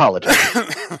 and I apologize.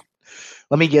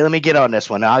 Let me get on this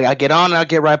one. I'll get on and I'll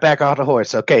get right back off the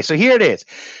horse. Okay, so here it is.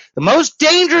 The most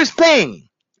dangerous thing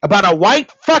about a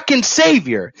white fucking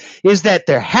savior is that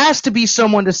there has to be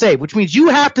someone to save, which means you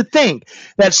have to think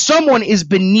that someone is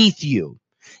beneath you.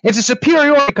 It's a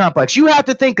superiority complex. You have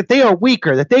to think that they are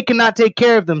weaker, that they cannot take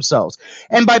care of themselves.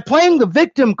 And by playing the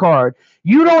victim card,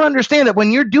 you don't understand that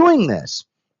when you're doing this,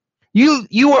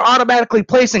 you are automatically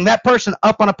placing that person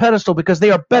up on a pedestal because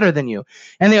they are better than you.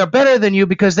 And they are better than you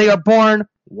because they are born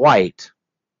white.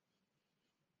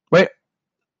 Wait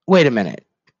a minute.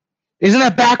 Isn't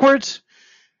that backwards?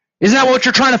 Isn't that what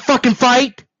you're trying to fucking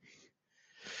fight?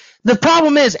 The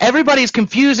problem is everybody's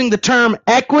confusing the term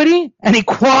equity and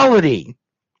equality.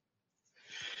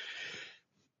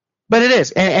 But it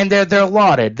is, and they're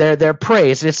lauded, they're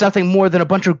praised. It's nothing more than a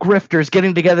bunch of grifters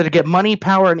getting together to get money,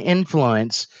 power, and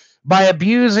influence by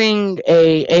abusing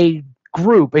a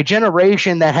group, a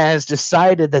generation that has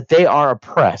decided that they are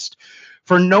oppressed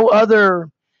for no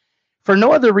other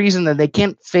reason than they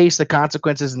can't face the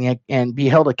consequences and be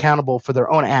held accountable for their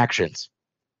own actions.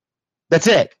 That's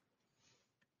it.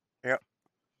 Yep.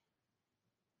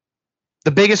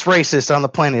 The biggest racist on the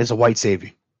planet is a white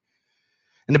savior.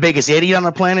 And the biggest idiot on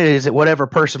the planet is that whatever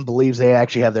person believes they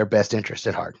actually have their best interest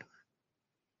at heart.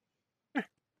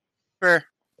 Fair.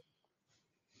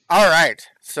 All right.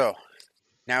 So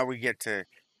now we get to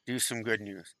do some good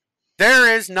news.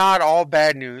 There is not all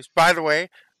bad news. By the way,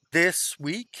 this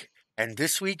week and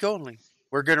this week only,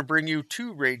 we're going to bring you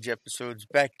 2 Rage episodes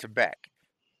back to back.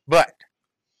 But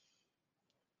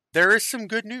there is some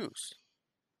good news.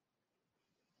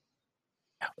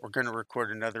 We're going to record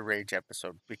another Rage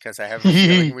episode because I have a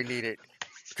feeling we need it.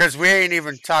 Because we ain't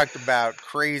even talked about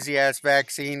crazy-ass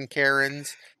vaccine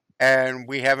Karens, and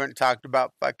we haven't talked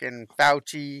about fucking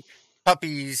Fauci,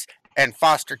 puppies, and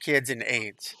foster kids and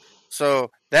AIDS. So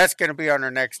that's going to be on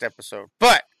our next episode.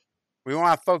 But we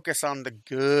want to focus on the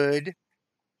good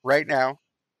right now.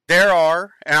 There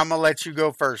are, and I'm going to let you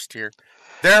go first here.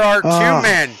 There are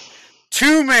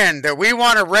two men that we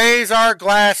want to raise our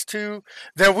glass to,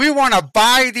 that we want to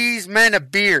buy these men a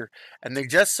beer, and they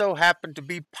just so happen to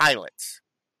be pilots.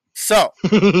 So,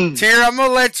 Tier, I'm going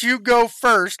to let you go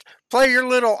first. Play your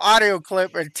little audio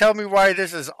clip and tell me why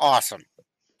this is awesome.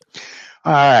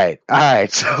 All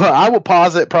right. So I will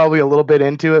pause it probably a little bit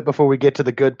into it before we get to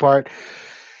the good part.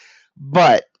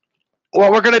 But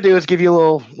what we're going to do is give you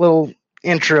a little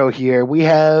intro here. We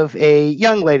have a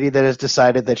young lady that has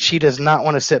decided that she does not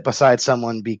want to sit beside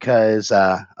someone because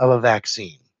of a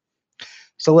vaccine.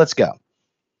 So let's go.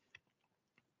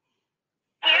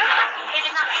 Here, it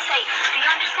is not safe. Do you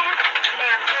understand?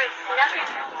 Ma'am, there is nothing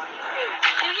safe.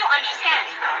 Do you understand?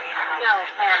 No,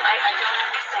 ma'am, I don't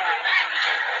understand.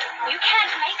 You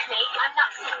can't make me. I'm not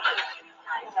sitting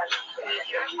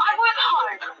here. I work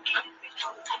hard.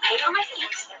 I pay for my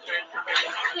fees.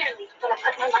 Clearly, gonna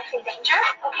put my life in danger.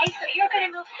 Okay, so you're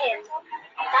gonna move him.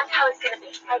 That's how it's gonna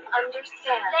be. I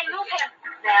understand. Then move him.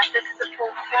 Ma'am, this is a full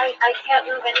flight. I can't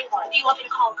move anyone. Do you want me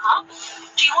to call cops?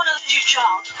 Do you want to lose your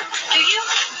job? Do you?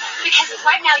 Because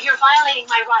right now you're violating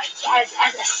my rights as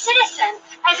a citizen,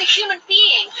 as a human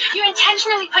being. You're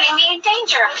intentionally putting me in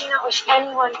danger. I do not wish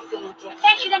anyone to be in danger.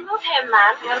 Thank you, then move him,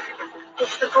 ma'am.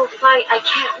 It's the full flight. I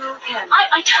can't move him.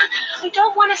 I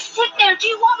don't want to sit there. Do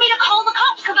you want me to call the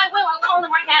cops? Because I will. I'll call them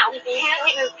right now. They can't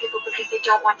move people because they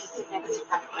don't want to sit next to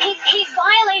them. He's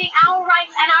violating our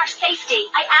rights and our safety.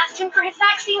 I asked him for his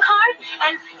vaccine card,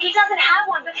 and he doesn't have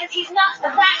one because he's not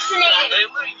vaccinated.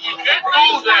 You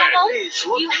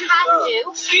have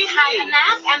to have a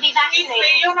mask and be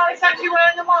vaccinated. You're not exactly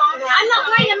wearing the mask. I'm not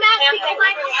wearing a mask because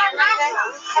I don't have asthma.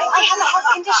 I have a heart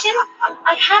condition.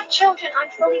 I have children.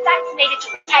 I'm fully vaccinated to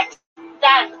protect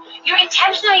them. You're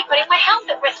intentionally putting my health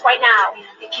at risk right now.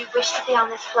 If you wish to be on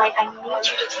this flight, I need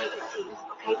you to take a seat.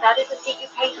 Okay, that is a seat you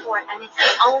paid for, and it's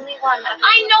the only one.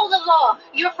 I know the law.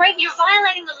 You're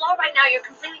violating the law right now. You're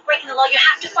completely breaking the law. You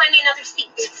have to find me another seat.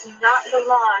 It's not the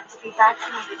law to be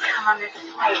vaccinated to come on this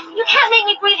flight. You can't make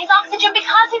me breathe his oxygen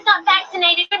because he's not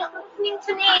vaccinated. You're not listening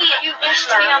to me. You wish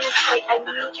to be on this flight. I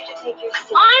need you to take your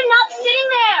seat. I'm not sitting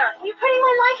there. You're putting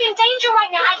my life in danger right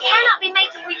now. I cannot be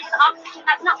made to breathe his oxygen.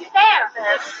 That's not fair.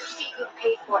 This is the seat you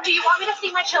paid for. Do you want me to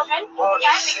see my children?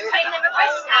 Yes. You're putting them at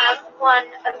risk. Have one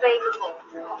available.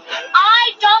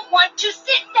 I don't want to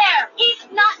sit there. He's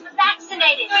not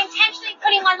vaccinated. You're intentionally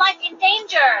putting my life in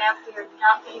danger. You're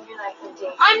not putting your life in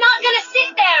danger. I'm not going to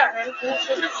sit there. No,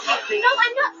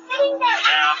 I'm not sitting there.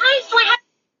 How many times do I have?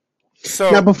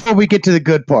 So Now, before we get to the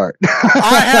good part,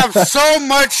 I have so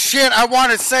much shit I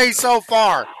want to say so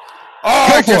far.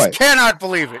 I just cannot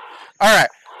believe it. All right.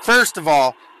 First of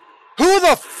all, who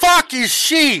the fuck is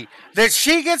she that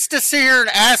she gets to sit here and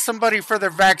ask somebody for their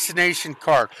vaccination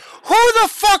card? Who the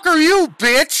fuck are you,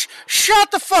 bitch?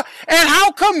 Shut the fuck. And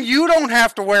how come you don't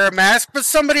have to wear a mask, but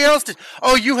somebody else does?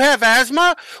 Oh, you have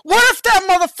asthma? What if that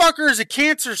motherfucker is a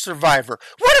cancer survivor?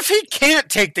 What if he can't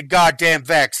take the goddamn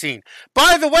vaccine?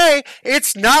 By the way,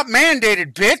 it's not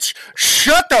mandated, bitch.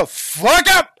 Shut the fuck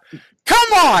up.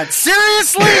 Come on,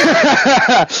 seriously?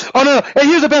 Oh, no. And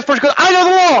here's the best part. She goes, I know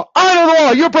the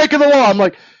law. You're breaking the law. I'm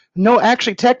like, no,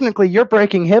 actually, technically, you're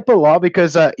breaking HIPAA law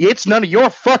because it's none of your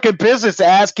fucking business to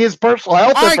ask his personal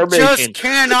health information. I just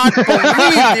cannot believe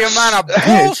the amount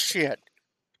of bullshit.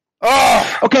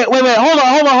 Oh. Okay, wait.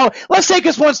 Hold on. Let's take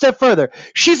this one step further.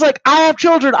 She's like, I have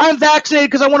children. I'm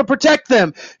vaccinated because I want to protect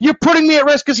them. You're putting me at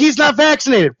risk because he's not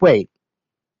vaccinated. Wait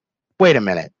a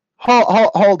minute.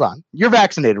 Hold on. You're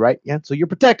vaccinated, right? Yeah. So you're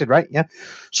protected, right? Yeah.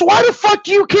 So why the fuck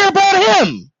do you care about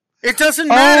him? It doesn't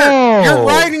matter. You're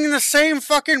riding in the same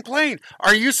fucking plane.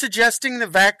 Are you suggesting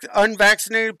that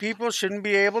unvaccinated people shouldn't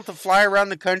be able to fly around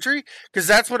the country? Because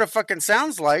that's what it fucking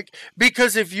sounds like.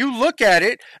 Because if you look at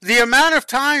it, the amount of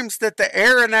times that the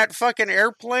air in that fucking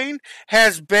airplane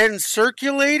has been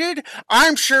circulated,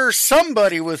 I'm sure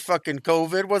somebody with fucking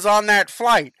COVID was on that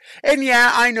flight. And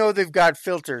yeah, I know they've got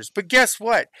filters. But guess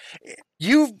what?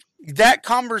 That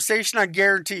conversation, I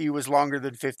guarantee you, was longer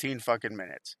than 15 fucking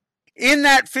minutes. In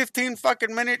that 15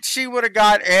 fucking minutes, she would have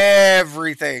got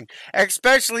everything.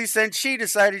 Especially since she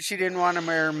decided she didn't want to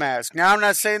wear a mask. Now, I'm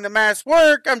not saying the masks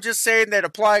work. I'm just saying that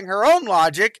applying her own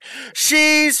logic,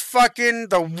 she's fucking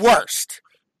the worst.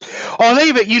 Oh, and then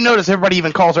even, you notice everybody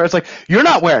even calls her. It's like, you're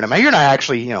not wearing them. You're not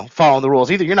actually, following the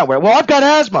rules either. You're not wearing. Well, I've got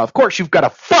asthma. Of course, you've got a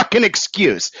fucking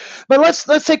excuse. But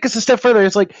let's take this a step further.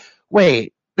 It's like,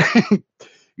 wait,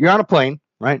 you're on a plane,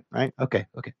 right? Okay.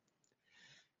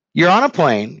 You're on a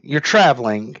plane, you're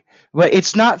traveling, but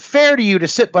it's not fair to you to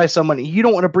sit by someone you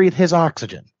don't want to breathe his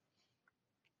oxygen.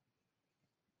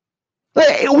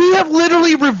 We have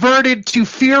literally reverted to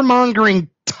fear-mongering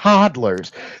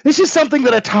toddlers. This is something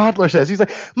that a toddler says. He's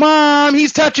like, Mom,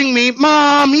 he's touching me.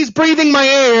 Mom, he's breathing my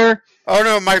air. Oh,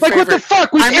 no, my favorite. What the fuck?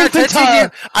 I'm not touching you.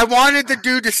 I wanted the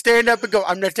dude to stand up and go,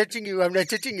 I'm not touching you. I'm not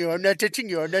touching you. I'm not touching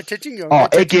you. I'm not touching you. Oh,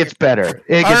 it gets better.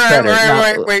 It gets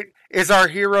better. Wait. Is our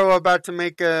hero about to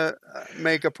make a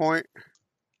point?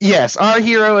 Yes, our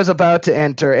hero is about to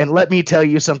enter, and let me tell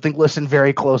you something. Listen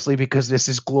very closely because this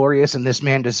is glorious, and this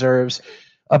man deserves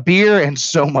a beer and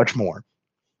so much more.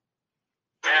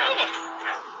 I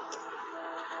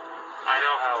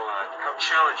know how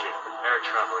challenging air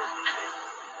travel is,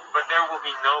 but there will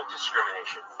be no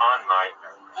discrimination on my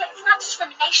aircraft. It's not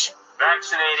discrimination.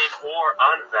 Vaccinated or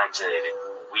unvaccinated,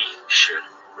 we should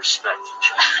respect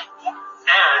each other.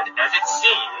 And as it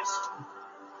seems,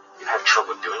 you have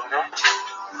trouble doing that.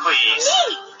 Please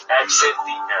exit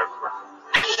the aircraft.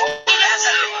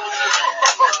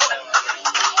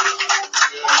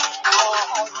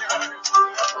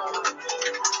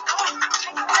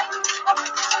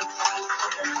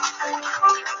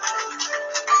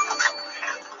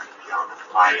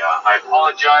 I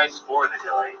apologize for the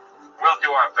delay. We'll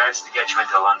do our best to get you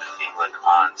into London, England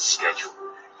on schedule.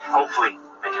 Hopefully,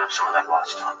 making up some of that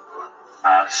lost time.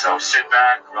 So sit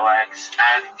back, relax,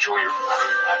 and enjoy your flight.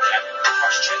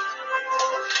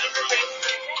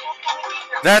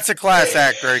 That's a class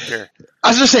act right there. I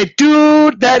was going to say,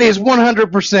 dude, that is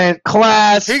 100%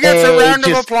 class. He gets a round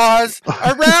of applause.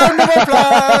 A round of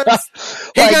applause.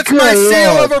 He gets my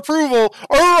seal of approval.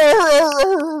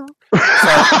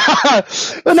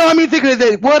 But no, I mean, think of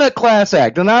it. What a class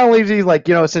act. And not only is he like,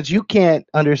 since you can't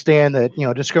understand that,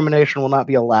 discrimination will not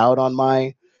be allowed on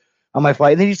my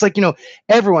flight. And then he's like,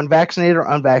 everyone, vaccinated or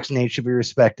unvaccinated, should be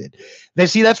respected.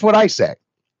 That's what I say.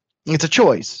 It's a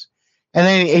choice. And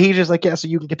then he's just like, yeah, so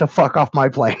you can get the fuck off my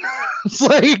plane. It's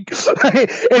like,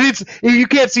 and you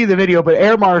can't see the video, but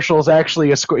air marshals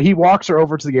actually escort. He walks her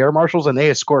over to the air marshals, and they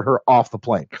escort her off the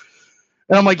plane.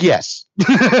 And I'm like, yes,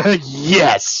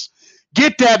 yes,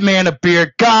 get that man a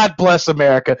beer. God bless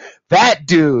America. That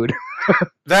dude.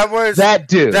 That was that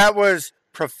dude. That was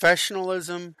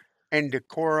professionalism and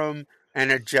decorum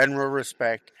and a general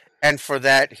respect, and for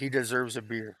that he deserves a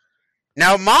beer.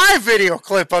 Now my video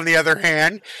clip, on the other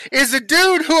hand, is a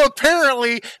dude who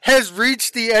apparently has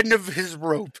reached the end of his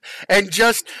rope, and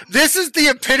this is the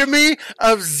epitome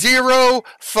of zero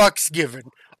fucks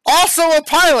given. Also a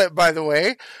pilot, by the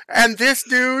way, and this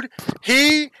dude,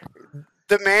 the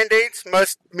mandates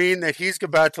must mean that he's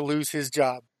about to lose his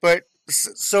job, but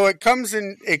so it comes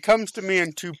to me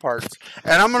in two parts,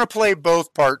 and I'm going to play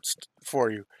both parts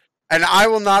for you. And I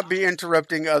will not be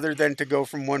interrupting other than to go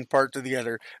from one part to the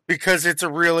other because it's a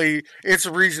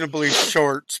reasonably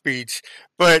short speech.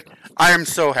 But I am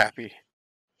so happy.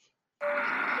 Good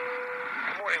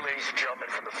morning, ladies and gentlemen,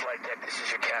 from the flight deck. This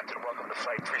is your captain. Welcome to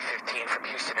Flight 315 from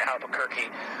Houston to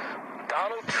Albuquerque.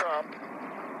 Donald Trump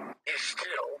is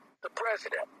still the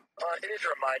president. It is a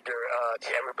reminder to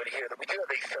everybody here that we do have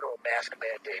a federal mask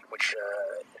mandate, which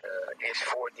is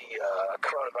for the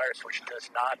coronavirus, which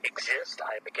does not exist.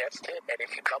 I am against it. And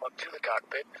if you come up to the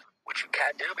cockpit, which you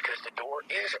can do because the door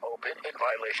is open in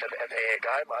violation of FAA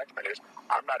guidelines, because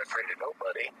I'm not afraid of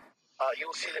nobody,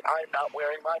 you'll see that I'm not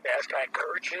wearing my mask. I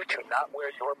encourage you to not wear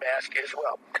your mask as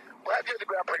well. We'll have to hit the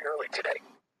ground pretty early today.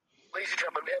 Ladies and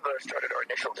gentlemen, we have started our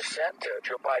initial descent.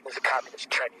 Joe Biden is a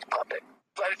communist Chinese puppet.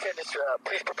 Flight attendants,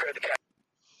 please prepare the cabin.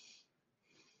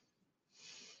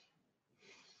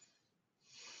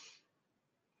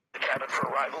 Cabin for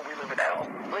arrival. We live in hell.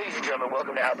 Ladies and gentlemen,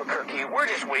 welcome to Albuquerque. We're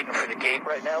just waiting for the gate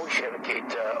right now. We should have a gate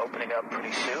opening up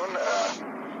pretty soon.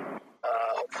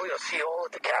 Hopefully I'll see you all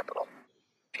at the Capitol.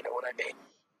 If you know what I mean.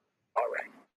 All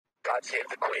right. God save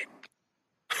the Queen.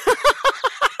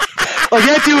 Like,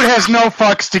 that dude has no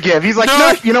fucks to give. He's like, No.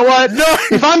 no, you know what? No.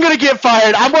 If I'm going to get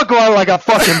fired, I'm going to go out like a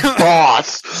fucking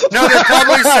boss. No,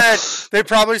 they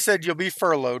probably said you'll be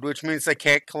furloughed, which means they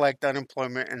can't collect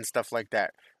unemployment and stuff like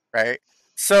that, right?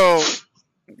 So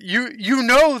you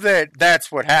know that that's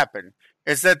what happened.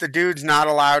 Is that the dude's not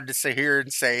allowed to sit here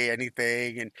and say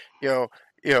anything, and you know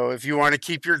if you want to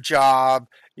keep your job,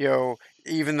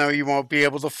 even though you won't be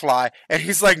able to fly, and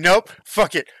he's like, nope,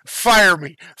 fuck it, fire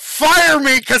me,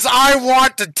 because I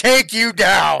want to take you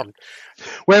down.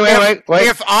 Wait.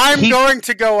 If I'm going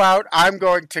to go out, I'm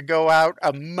going to go out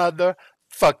a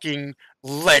motherfucking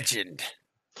legend.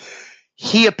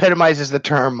 He epitomizes the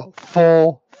term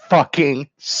full fucking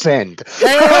send.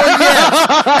 Hell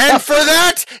yeah! And for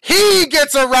that, he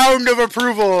gets a round of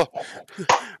approval.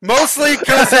 Mostly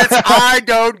because it's I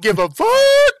don't give a fuck.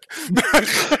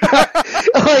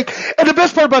 And the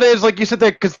best part about it is, like, you sit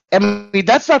there, because, I mean,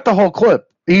 that's not the whole clip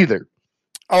either.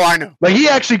 Oh, I know. Like, he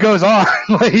actually goes on.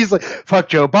 Like, he's like, fuck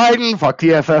Joe Biden, fuck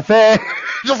the FFA.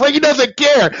 Just like he doesn't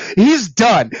care. He's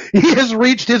done. He has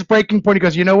reached his breaking point. He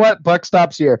goes, you know what? Buck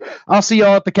stops here. I'll see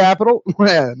y'all at the Capitol.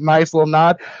 Nice little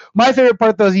nod. My favorite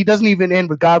part, though, is he doesn't even end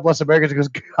with God bless America. He goes,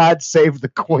 God save the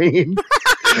Queen.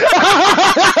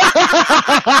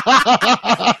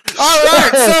 All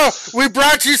right, so we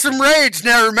brought you some rage.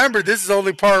 Now, remember, this is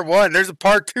only part one. There's a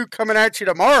part two coming at you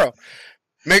tomorrow.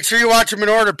 Make sure you watch them in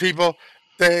order, people.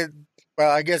 Well,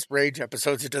 I guess rage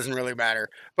episodes, it doesn't really matter.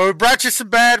 But we brought you some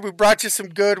bad, we brought you some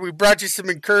good, we brought you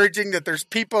some encouraging that there's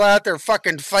people out there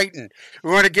fucking fighting. We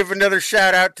want to give another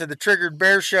shout out to the Triggered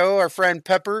Bear Show, our friend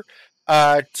Pepper,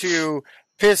 to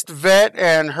Pissed Vet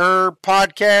and her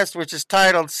podcast, which is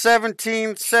titled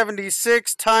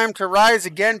 1776, Time to Rise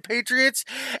Again, Patriots,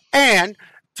 and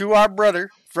to our brother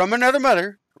from another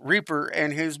mother, Reaper,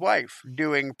 and his wife,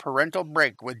 doing Parental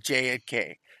Break with J and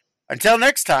K. Until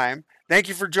next time, thank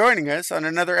you for joining us on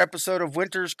another episode of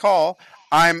Winter's Call.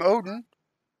 I'm Odin.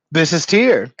 This is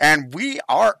Tyr. And we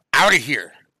are out of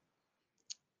here.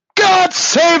 God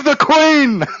save the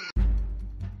Queen!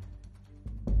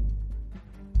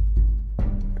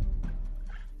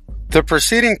 The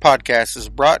preceding podcast is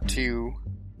brought to you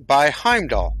by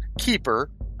Heimdall, Keeper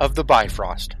of the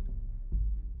Bifrost.